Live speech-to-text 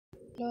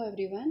Hello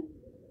everyone,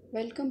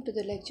 welcome to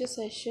the lecture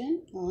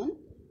session on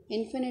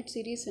infinite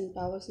series and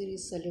power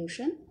series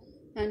solution.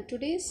 And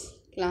today's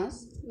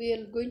class we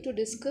are going to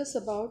discuss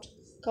about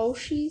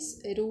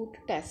Cauchy's root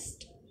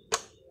test.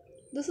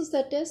 This is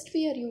the test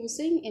we are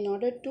using in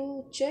order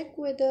to check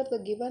whether the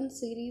given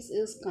series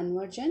is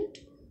convergent,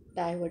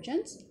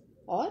 divergent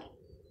or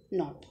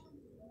not.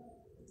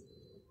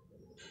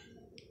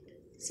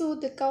 So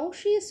the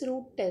Cauchy's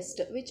root test,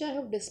 which I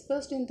have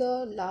discussed in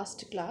the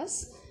last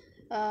class,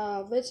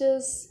 which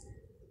is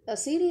a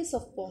series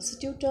of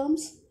positive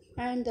terms,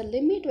 and the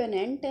limit when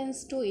n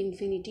tends to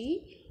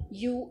infinity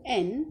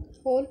un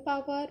whole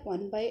power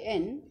 1 by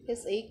n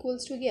is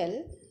equals to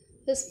L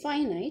is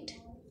finite,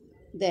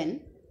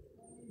 then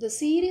the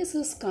series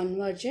is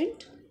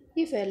convergent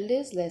if L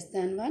is less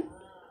than 1,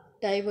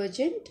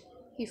 divergent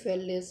if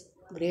L is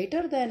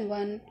greater than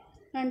 1,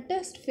 and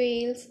test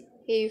fails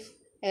if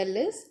L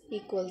is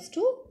equals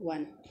to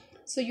 1.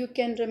 So you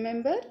can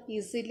remember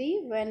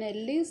easily, when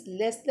L is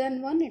less than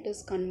 1 it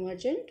is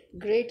convergent,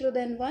 greater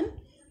than 1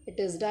 it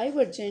is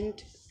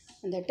divergent,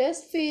 and the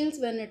test fails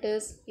when it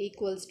is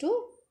equals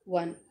to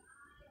 1.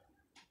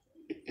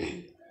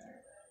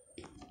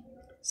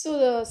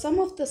 So some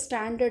of the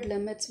standard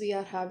limits we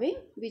are having,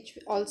 which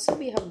also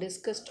we have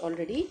discussed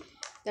already,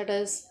 that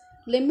is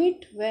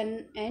limit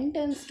when n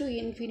tends to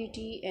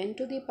infinity n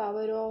to the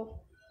power of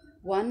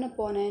 1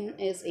 upon n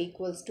is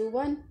equals to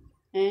 1,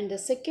 and the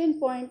second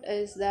point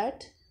is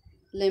that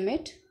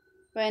limit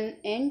when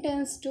n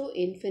tends to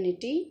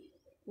infinity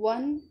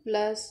 1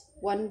 plus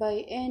 1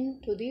 by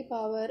n to the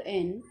power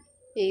n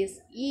is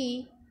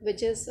e,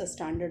 which is a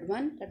standard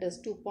one, that is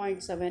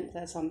 2.7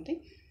 or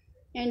something.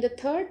 And the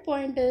third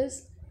point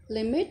is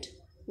limit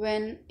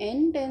when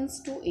n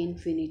tends to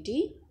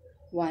infinity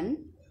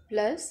 1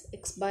 plus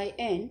x by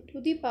n to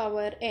the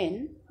power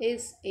n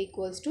is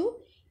equals to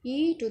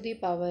e to the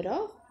power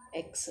of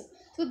x.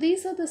 So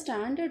these are the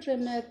standard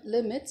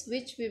limits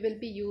which we will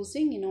be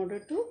using in order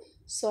to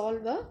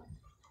solve a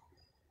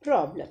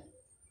problem.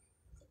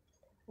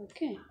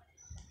 Okay.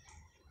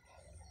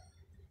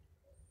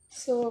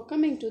 So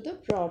coming to the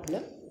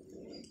problem,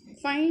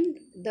 find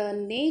the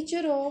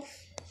nature of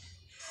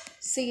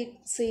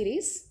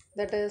series,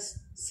 that is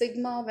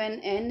sigma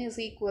when n is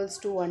equals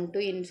to 1 to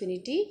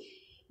infinity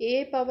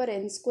a power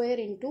n square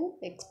into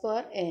x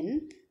power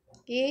n,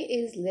 a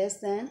is less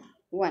than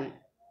 1.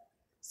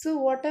 So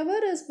whatever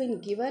has been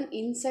given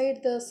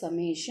inside the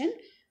summation,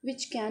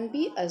 which can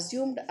be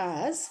assumed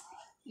as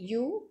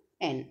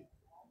un,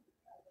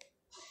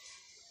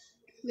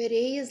 where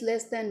a is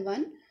less than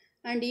 1,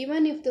 and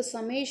even if the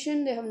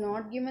summation they have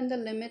not given the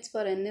limits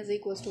for n is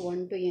equals to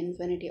 1 to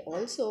infinity,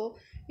 also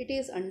it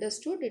is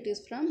understood it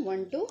is from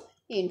 1 to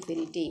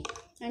infinity,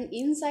 and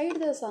inside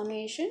the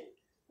summation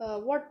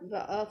what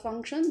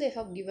function they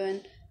have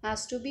given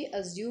has to be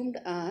assumed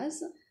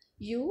as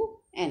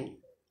un.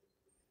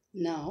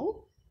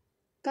 Now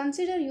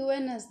consider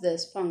un as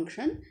this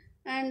function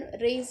and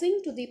raising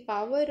to the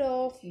power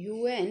of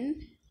un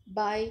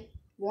by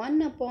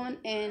 1 upon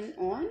n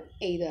on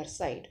either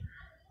side.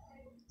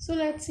 So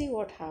let's see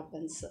what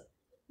happens.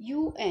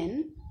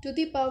 Un to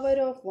the power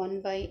of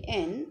 1 by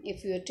n,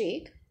 if you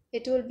take,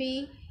 it will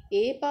be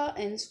a power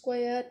n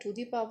square to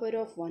the power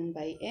of 1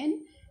 by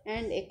n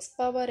and x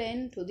power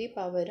n to the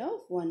power of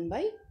 1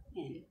 by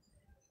n.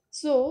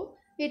 So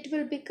it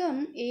will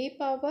become a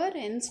power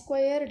n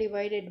square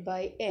divided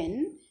by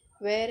n,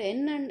 where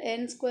n and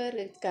n square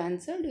is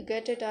cancelled, you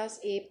get it as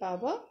a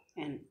power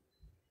n.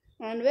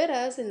 And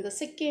whereas in the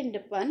second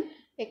one,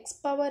 x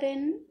power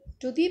n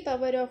to the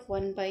power of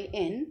 1 by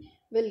n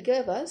will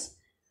give us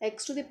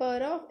x to the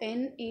power of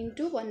n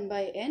into 1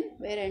 by n,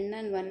 where n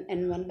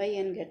and 1 by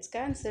n gets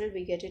cancelled,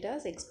 we get it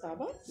as x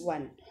power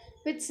 1,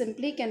 which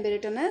simply can be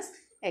written as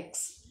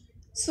x.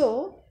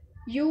 So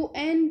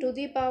un to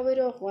the power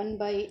of 1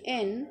 by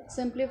n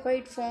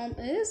simplified form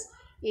is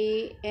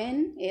a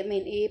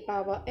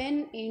power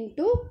n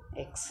into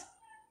x,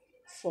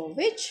 for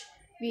which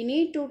we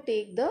need to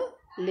take the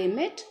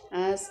limit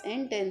as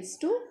n tends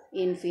to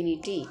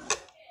infinity.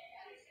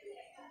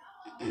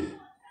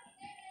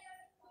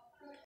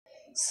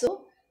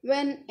 So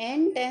when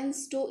n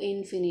tends to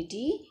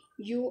infinity,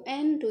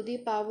 un to the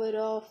power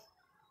of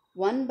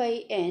 1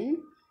 by n,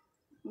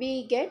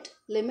 we get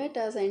limit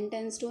as n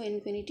tends to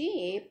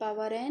infinity a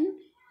power n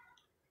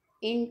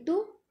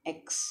into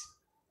x.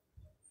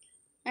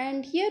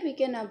 And here we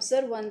can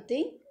observe one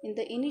thing. In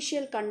the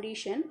initial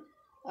condition,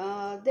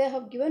 they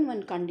have given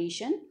one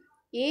condition,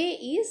 a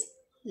is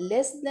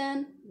less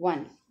than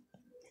 1.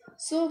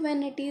 So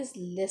when it is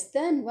less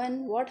than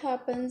 1, what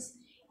happens?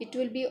 It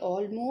will be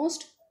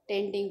almost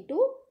tending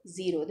to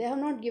 0. They have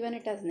not given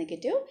it as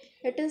negative.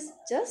 It is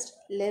just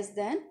less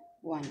than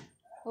 1.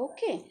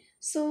 Okay.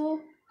 So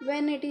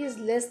when it is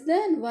less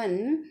than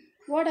 1,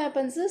 what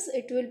happens is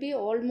it will be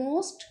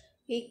almost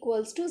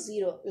equals to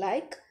 0.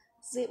 Like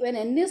when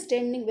n is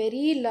tending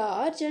very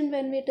large, and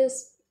when it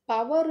is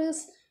power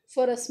is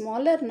for a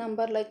smaller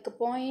number like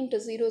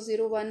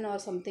 0.001 or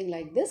something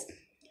like this,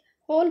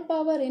 whole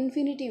power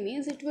infinity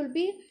means it will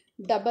be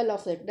double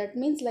of it. That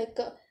means like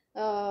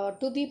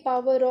to the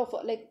power of,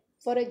 like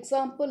for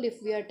example,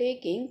 if we are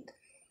taking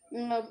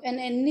and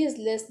n is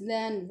less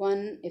than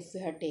 1 if we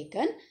have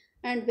taken,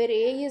 and where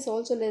a is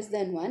also less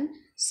than 1,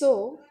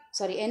 so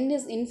sorry, n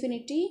is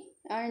infinity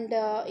and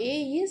a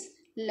is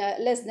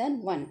less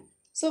than 1.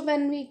 So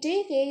when we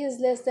take a is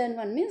less than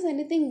 1 means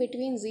anything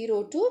between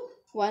 0 to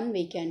 1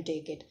 we can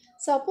take it.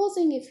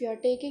 Supposing if you are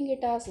taking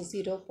it as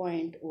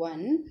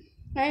 0.1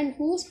 and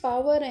whose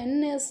power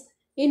n is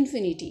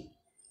infinity,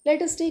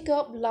 let us take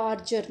a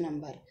larger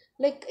number.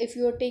 Like if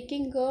you are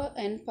taking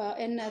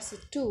n as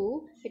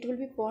 2, it will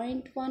be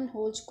 0.1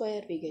 whole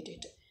square, we get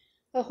it.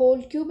 A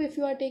whole cube, if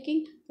you are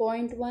taking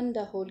 0.1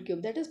 the whole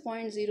cube, that is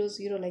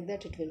 0.00, like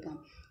that it will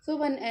come. So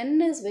when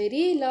n is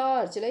very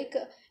large, like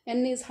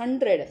n is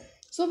 100,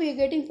 so we are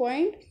getting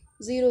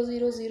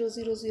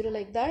 0.00000,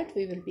 like that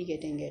we will be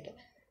getting it.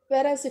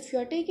 Whereas if you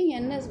are taking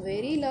n as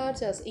very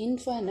large as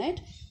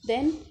infinite,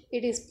 then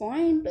it is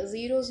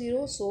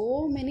 0.00,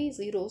 so many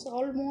zeros,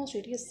 almost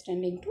it is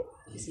tending to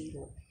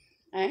 0,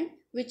 and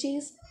which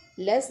is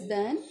less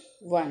than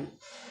 1,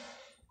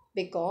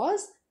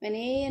 because when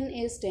an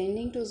is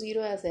tending to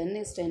 0 as n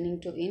is tending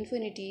to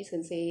infinity,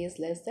 since a is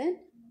less than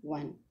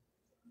 1.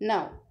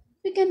 Now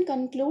we can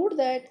conclude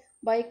that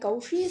by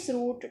Cauchy's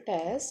root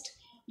test,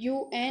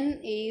 un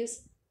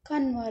is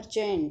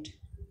convergent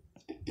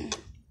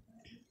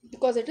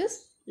because it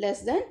is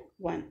less than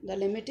 1. The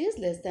limit is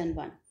less than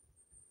 1.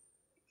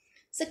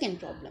 Second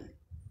problem.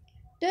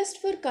 Test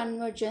for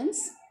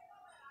convergence.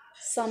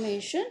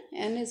 Summation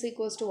n is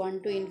equals to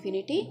 1 to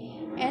infinity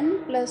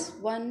n plus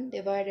 1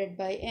 divided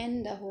by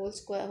n the whole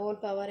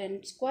power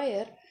n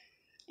square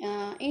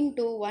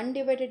into 1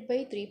 divided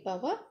by 3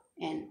 power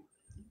n,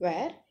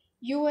 where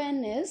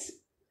un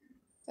is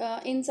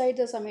inside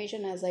the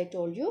summation, as I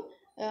told you,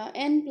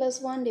 n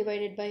plus 1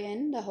 divided by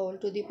n the whole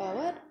to the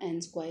power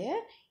n square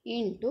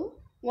into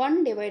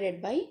 1 divided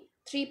by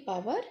 3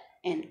 power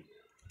n.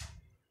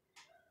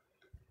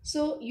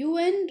 So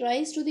un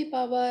rise to the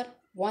power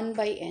 1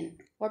 by n.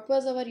 What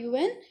was our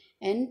un?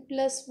 N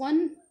plus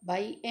 1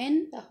 by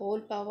n the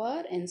whole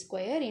power n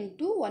square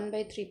into 1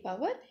 by 3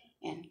 power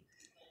n.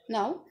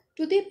 Now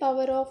to the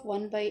power of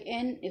 1 by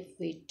n if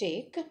we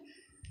take,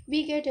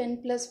 we get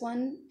n plus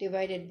 1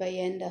 divided by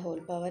n the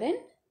whole power n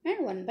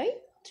and 1 by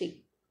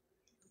 3.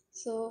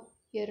 So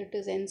here it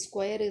is, n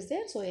square is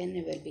there, so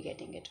n will be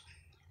getting it.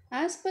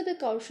 As per the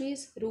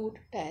Cauchy's root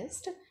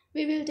test,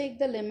 we will take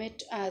the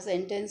limit as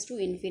n tends to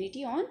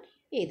infinity on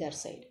either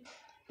side.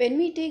 When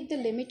we take the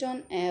limit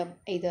on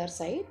either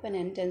side, when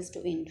n tends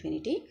to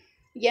infinity,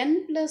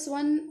 n plus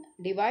 1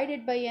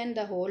 divided by n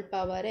the whole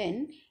power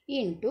n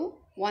into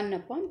 1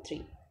 upon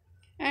 3.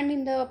 And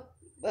in the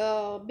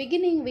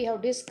beginning we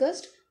have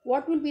discussed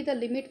what will be the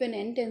limit when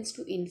n tends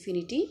to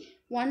infinity,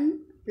 1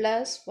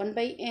 plus 1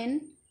 by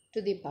n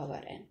to the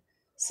power n.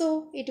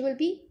 So it will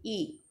be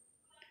e,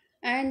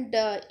 and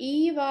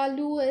e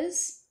value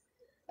is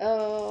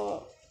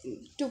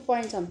 2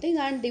 point something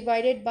and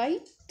divided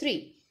by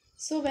 3.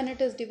 So when it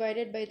is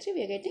divided by 3,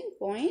 we are getting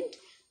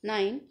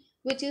 0.9,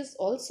 which is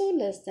also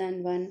less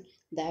than 1.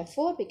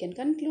 Therefore, we can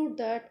conclude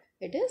that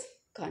it is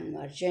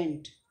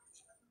convergent.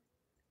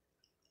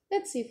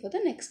 Let's see for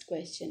the next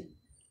question.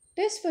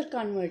 Test for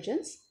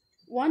convergence.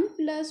 1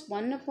 plus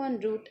 1 upon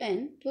root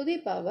n to the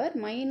power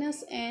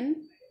minus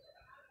n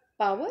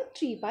power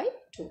 3 by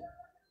 2.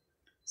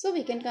 So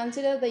we can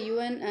consider the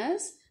un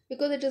as,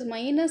 because it is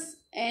minus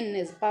n,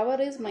 is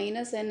power is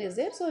minus n is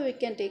there, so we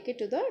can take it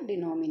to the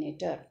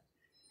denominator.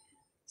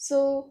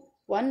 So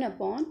 1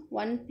 upon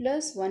 1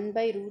 plus 1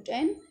 by root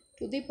n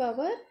to the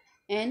power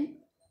n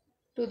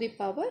to the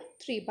power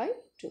 3 by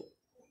 2.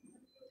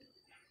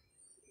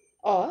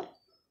 Or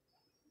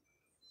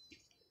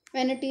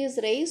when it is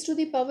raised to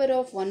the power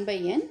of 1 by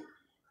n,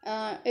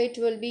 it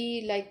will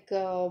be like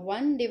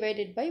 1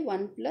 divided by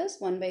 1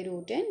 plus 1 by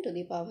root n to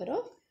the power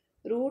of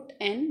root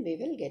n, we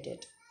will get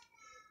it.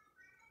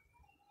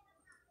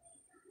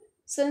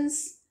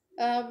 Since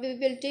we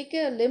will take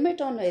a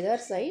limit on either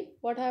side,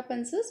 what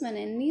happens is when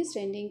n is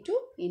tending to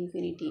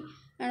infinity.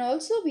 And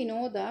also we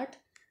know that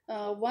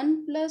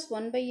 1 plus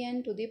 1 by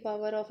n to the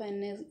power of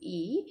n is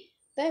e.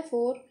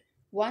 Therefore,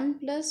 1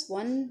 plus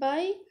 1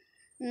 by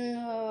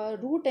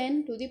root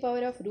n to the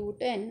power of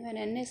root n when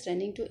n is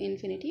tending to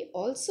infinity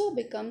also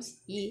becomes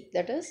e,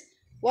 that is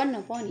 1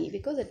 upon e,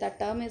 because that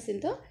term is in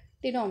the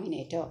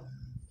denominator.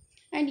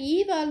 And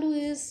e value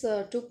is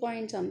 2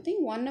 point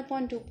something. 1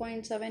 upon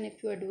 2.7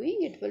 if you are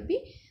doing, it will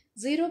be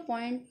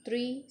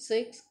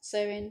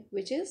 0.367,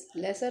 which is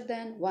lesser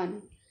than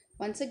 1.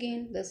 Once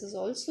again, this is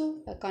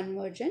also a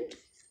convergent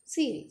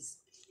series.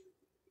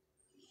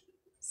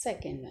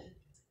 Second one.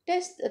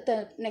 Test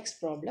the next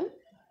problem.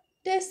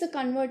 Test the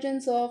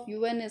convergence of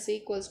un is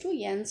equals to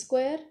n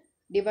square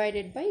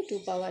divided by 2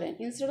 power n.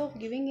 Instead of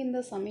giving in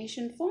the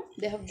summation form,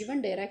 they have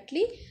given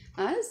directly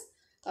as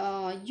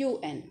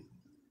un.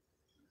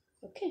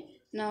 Okay,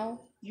 now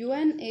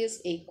un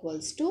is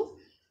equals to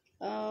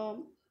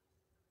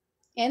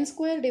n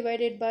square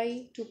divided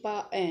by 2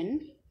 power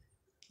n,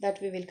 that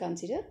we will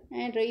consider,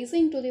 and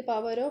raising to the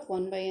power of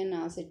 1 by n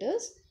as it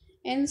is,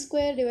 n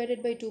square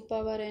divided by 2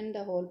 power n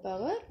the whole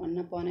power 1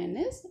 upon n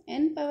is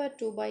n power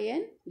 2 by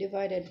n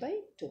divided by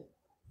 2.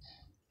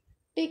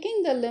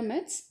 Taking the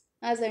limits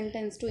as n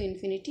tends to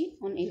infinity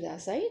on either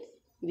side,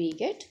 we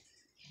get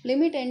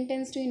limit n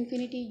tends to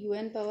infinity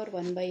un power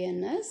 1 by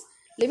n as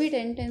limit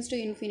n tends to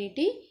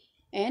infinity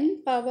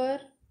n power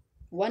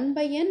 1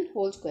 by n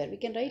whole square. We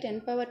can write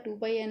n power 2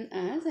 by n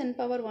as n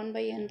power 1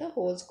 by n the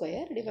whole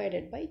square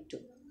divided by 2.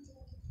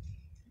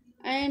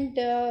 And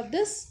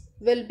this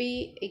will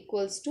be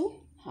equals to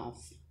half.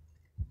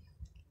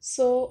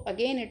 So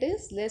again it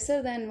is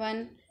lesser than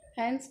 1.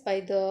 Hence by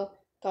the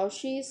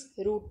Cauchy's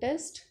root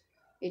test,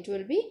 it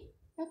will be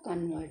a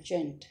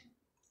convergent.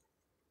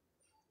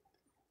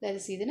 Let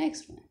us see the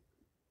next one.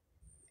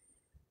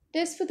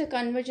 Test for the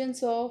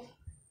convergence of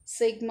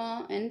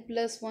sigma n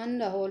plus 1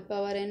 the whole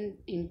power n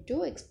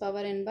into x power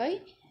n by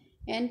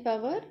n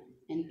power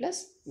n plus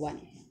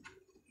 1,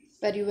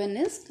 where un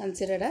is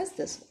considered as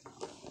this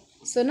one.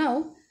 So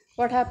now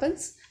what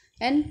happens?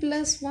 N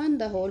plus 1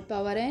 the whole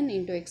power n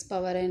into x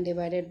power n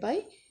divided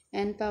by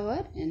n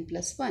power n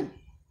plus 1.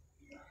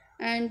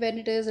 And when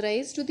it is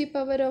raised to the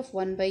power of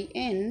 1 by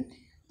n,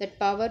 that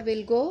power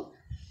will go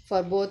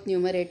for both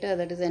numerator,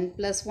 that is n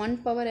plus 1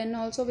 power n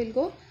also will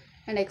go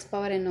and x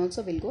power n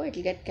also will go. It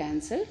will get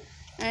cancelled.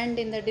 And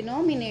in the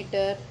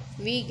denominator,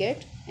 we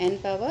get n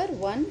power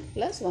 1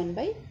 plus 1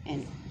 by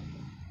n,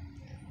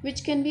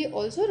 which can be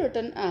also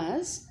written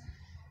as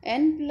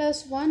n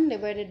plus 1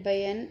 divided by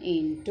n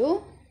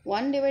into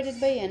 1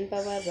 divided by n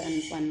power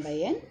 1 by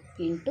n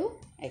into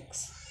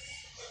x.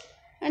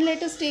 And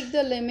let us take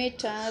the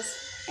limit as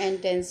n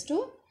tends to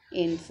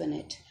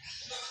infinite.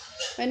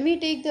 When we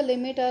take the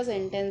limit as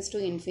n tends to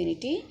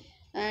infinity,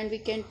 and we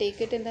can take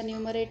it in the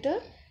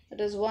numerator,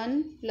 that is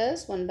 1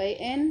 plus 1 by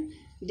n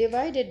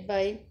divided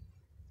by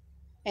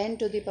n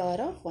to the power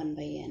of 1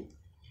 by n.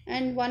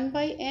 And 1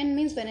 by n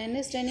means when n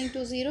is tending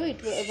to 0,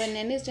 when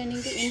n is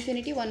tending to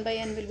infinity, 1 by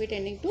n will be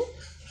tending to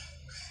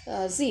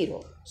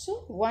 0.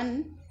 So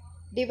 1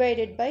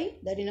 divided by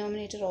the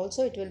denominator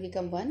also, it will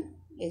become 1,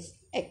 is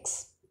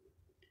x.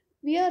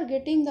 We are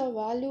getting the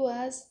value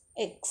as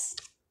x.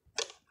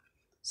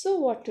 So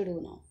what to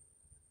do now?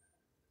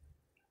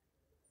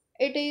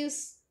 It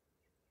is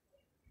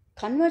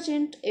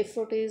convergent if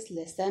it is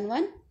less than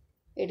 1.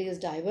 It is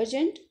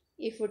divergent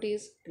if it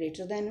is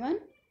greater than 1.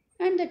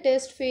 And the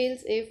test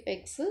fails if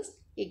x is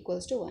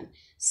equals to 1.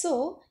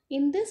 So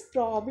in this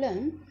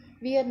problem,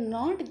 we are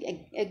not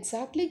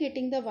exactly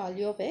getting the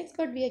value of x,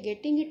 but we are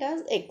getting it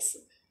as x.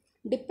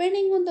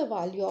 Depending on the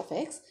value of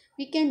x,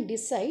 we can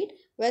decide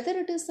whether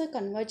it is a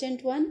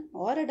convergent one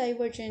or a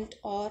divergent,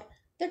 or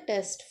the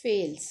test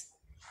fails.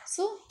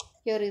 So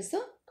here is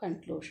the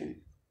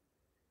conclusion.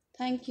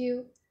 Thank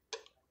you.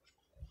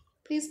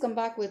 Please come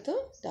back with the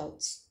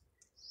doubts.